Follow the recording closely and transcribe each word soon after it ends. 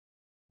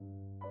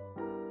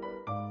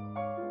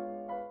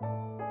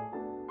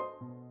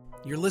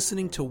You're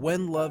listening to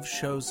When Love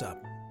Shows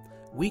Up,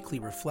 weekly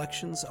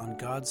reflections on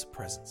God's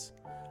presence.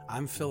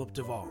 I'm Philip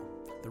Duvall,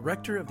 the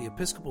rector of the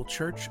Episcopal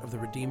Church of the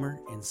Redeemer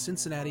in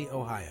Cincinnati,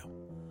 Ohio.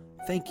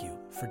 Thank you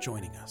for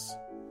joining us.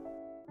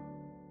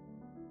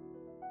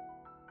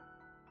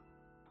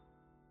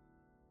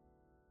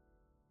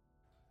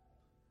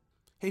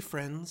 Hey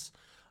friends,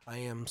 I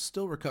am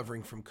still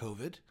recovering from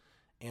COVID,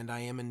 and I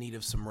am in need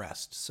of some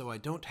rest, so I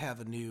don't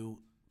have a new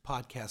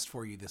podcast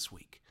for you this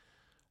week.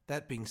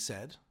 That being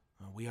said,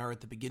 we are at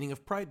the beginning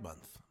of Pride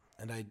Month,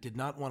 and I did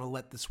not want to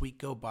let this week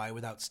go by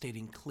without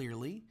stating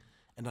clearly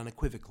and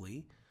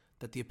unequivocally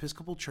that the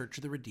Episcopal Church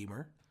of the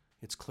Redeemer,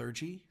 its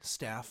clergy,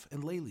 staff,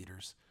 and lay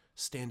leaders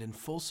stand in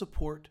full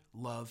support,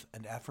 love,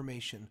 and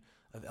affirmation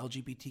of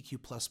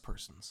LGBTQ+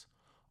 persons,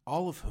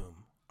 all of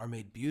whom are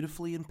made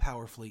beautifully and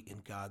powerfully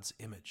in God's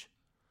image.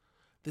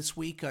 This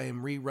week, I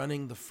am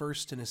rerunning the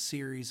first in a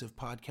series of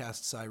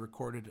podcasts I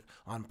recorded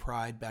on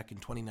Pride back in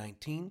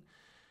 2019,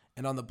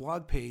 and on the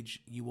blog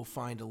page, you will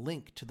find a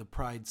link to the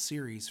Pride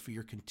series for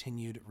your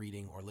continued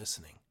reading or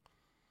listening.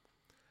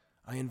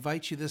 I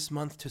invite you this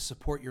month to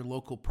support your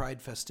local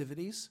Pride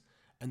festivities,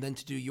 and then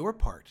to do your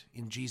part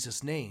in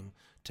Jesus' name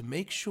to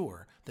make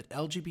sure that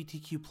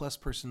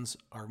LGBTQ+ persons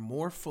are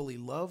more fully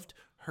loved,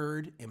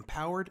 heard,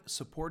 empowered,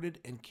 supported,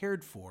 and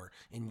cared for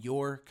in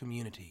your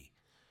community.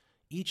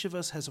 Each of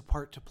us has a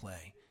part to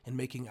play in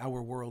making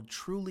our world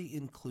truly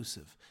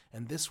inclusive,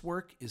 and this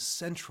work is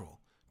central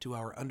to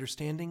our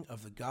understanding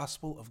of the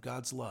gospel of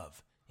God's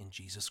love in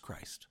Jesus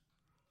Christ.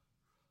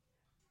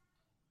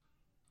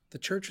 The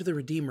Church of the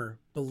Redeemer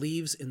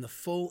believes in the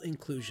full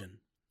inclusion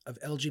of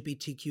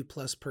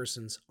LGBTQ+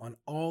 persons on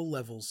all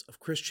levels of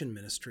Christian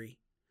ministry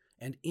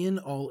and in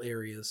all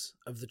areas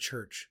of the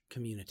church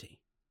community.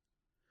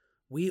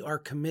 We are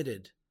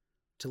committed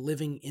to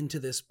living into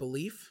this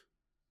belief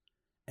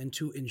and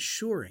to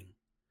ensuring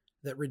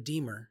that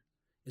Redeemer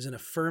is an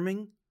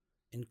affirming,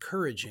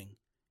 encouraging,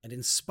 and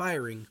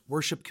inspiring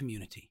worship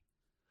community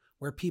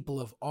where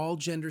people of all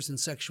genders and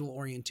sexual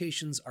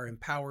orientations are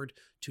empowered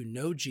to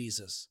know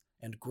Jesus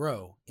and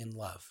grow in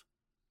love.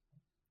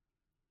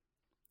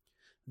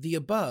 The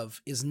above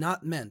is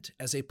not meant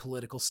as a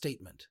political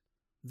statement,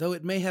 though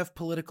it may have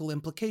political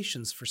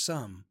implications for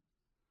some.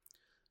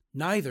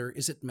 Neither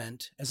is it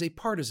meant as a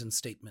partisan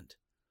statement,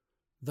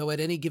 though at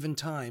any given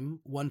time,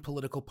 one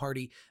political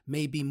party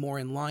may be more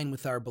in line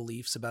with our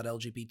beliefs about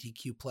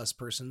LGBTQ+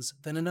 persons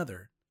than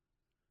another.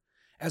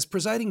 As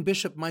Presiding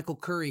Bishop Michael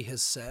Curry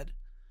has said,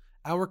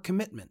 our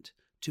commitment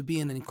to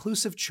be an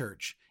inclusive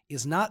church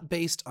is not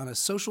based on a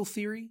social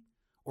theory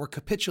or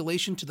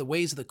capitulation to the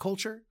ways of the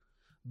culture,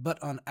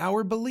 but on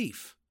our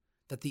belief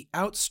that the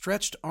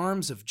outstretched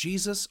arms of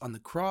Jesus on the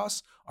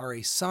cross are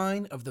a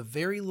sign of the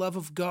very love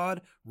of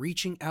God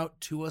reaching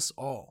out to us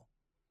all.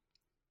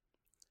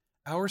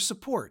 Our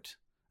support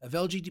of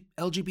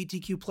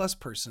LGBTQ+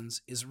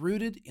 persons is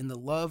rooted in the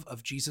love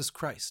of Jesus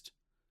Christ.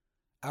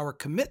 Our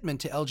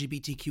commitment to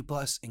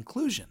LGBTQ+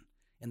 inclusion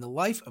in the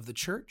life of the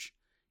church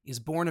is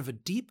born of a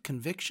deep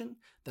conviction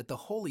that the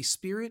Holy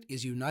Spirit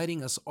is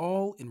uniting us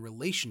all in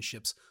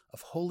relationships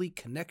of holy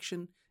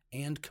connection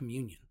and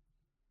communion.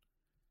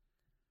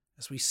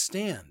 As we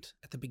stand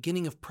at the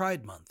beginning of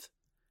Pride Month,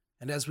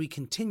 and as we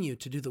continue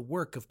to do the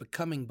work of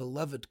becoming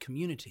beloved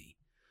community,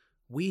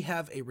 we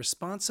have a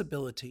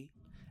responsibility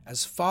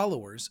as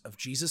followers of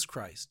Jesus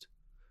Christ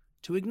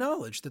to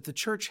acknowledge that the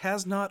church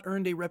has not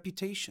earned a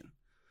reputation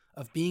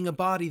of being a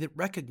body that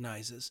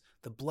recognizes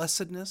the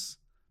blessedness,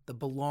 the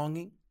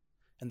belonging,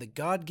 and the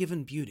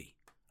God-given beauty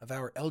of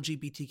our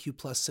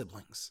LGBTQ+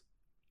 siblings.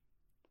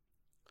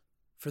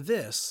 For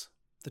this,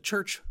 the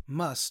church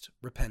must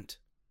repent.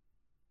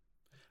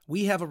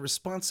 We have a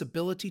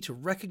responsibility to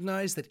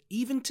recognize that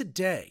even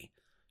today,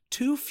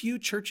 too few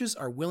churches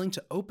are willing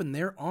to open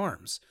their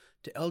arms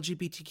to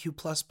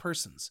LGBTQ+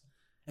 persons,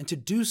 and to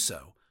do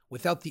so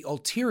without the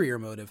ulterior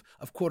motive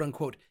of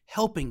quote-unquote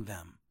helping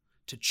them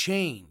to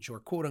change or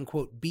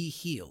quote-unquote be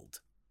healed.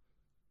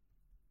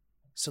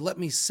 So let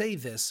me say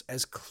this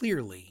as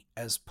clearly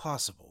as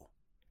possible.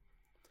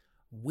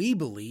 We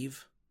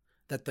believe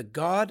that the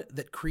God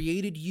that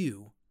created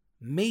you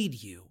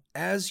made you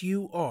as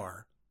you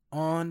are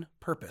on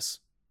purpose.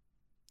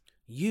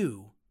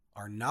 You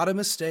are not a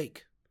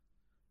mistake.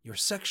 Your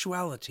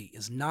sexuality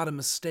is not a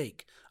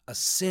mistake, a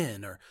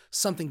sin, or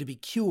something to be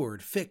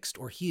cured, fixed,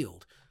 or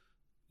healed.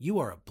 You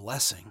are a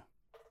blessing.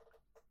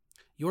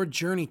 Your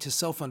journey to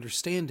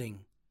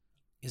self-understanding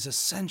is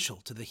essential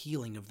to the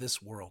healing of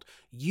this world.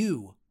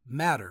 You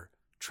matter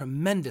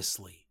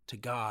tremendously to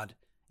God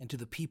and to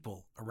the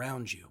people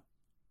around you.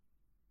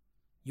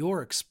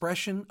 Your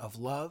expression of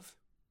love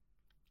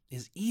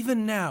is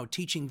even now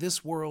teaching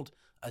this world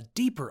a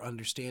deeper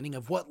understanding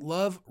of what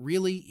love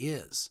really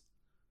is.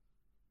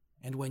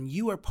 And when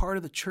you are part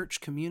of the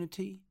church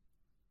community,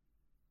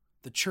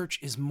 the church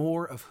is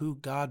more of who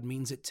God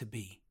means it to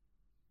be.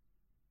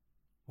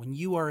 When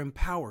you are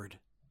empowered,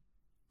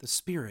 the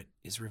Spirit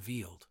is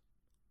revealed.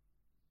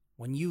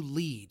 When you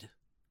lead,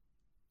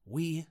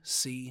 we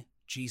see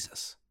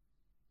Jesus.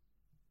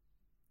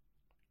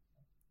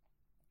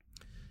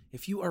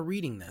 If you are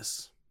reading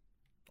this,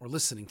 or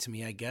listening to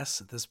me, I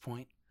guess, at this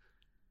point,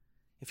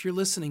 if you're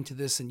listening to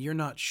this and you're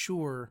not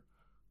sure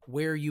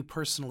where you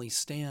personally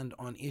stand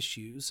on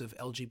issues of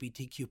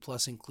LGBTQ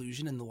plus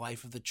inclusion in the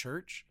life of the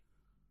church,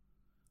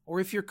 or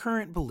if your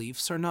current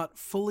beliefs are not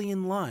fully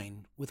in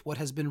line with what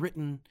has been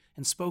written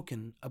and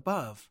spoken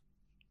above,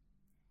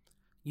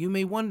 you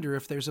may wonder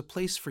if there's a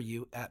place for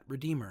you at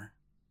Redeemer.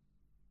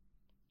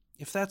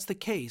 If that's the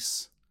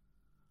case,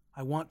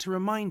 I want to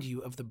remind you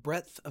of the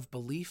breadth of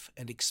belief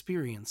and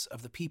experience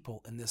of the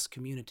people in this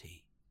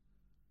community.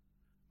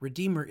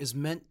 Redeemer is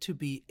meant to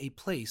be a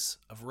place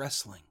of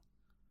wrestling,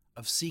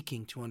 of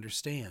seeking to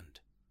understand.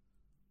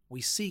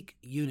 We seek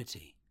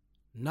unity,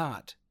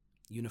 not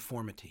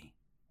uniformity.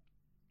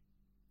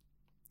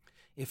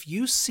 If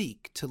you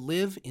seek to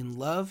live in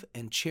love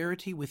and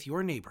charity with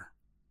your neighbor,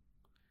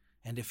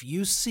 and if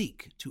you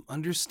seek to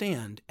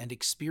understand and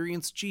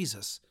experience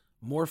Jesus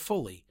more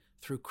fully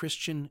through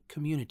Christian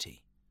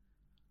community,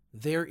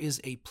 there is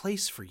a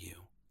place for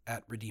you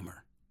at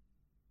Redeemer.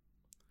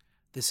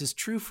 This is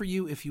true for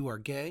you if you are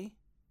gay.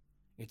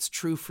 It's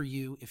true for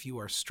you if you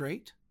are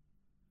straight.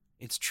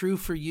 It's true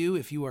for you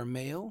if you are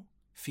male,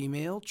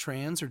 female,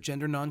 trans, or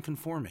gender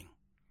nonconforming.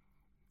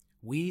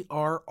 We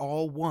are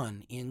all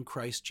one in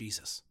Christ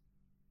Jesus.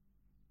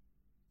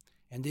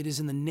 And it is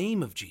in the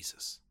name of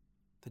Jesus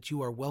that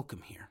you are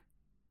welcome here.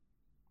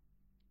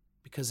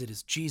 Because it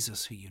is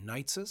Jesus who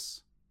unites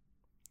us,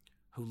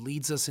 who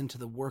leads us into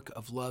the work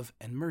of love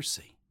and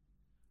mercy,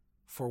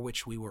 for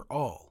which we were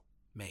all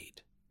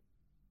made.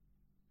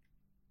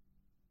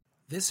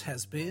 This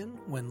has been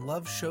When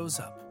Love Shows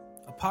Up,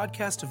 a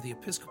podcast of the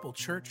Episcopal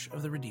Church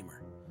of the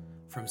Redeemer.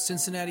 From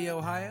Cincinnati,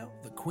 Ohio,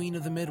 the Queen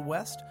of the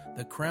Midwest,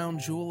 the crown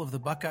jewel of the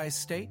Buckeye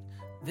State,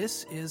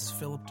 this is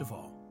Philip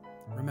Duvall.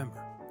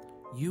 Remember,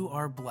 you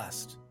are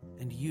blessed,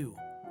 and you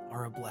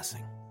are a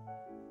blessing.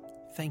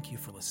 Thank you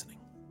for listening.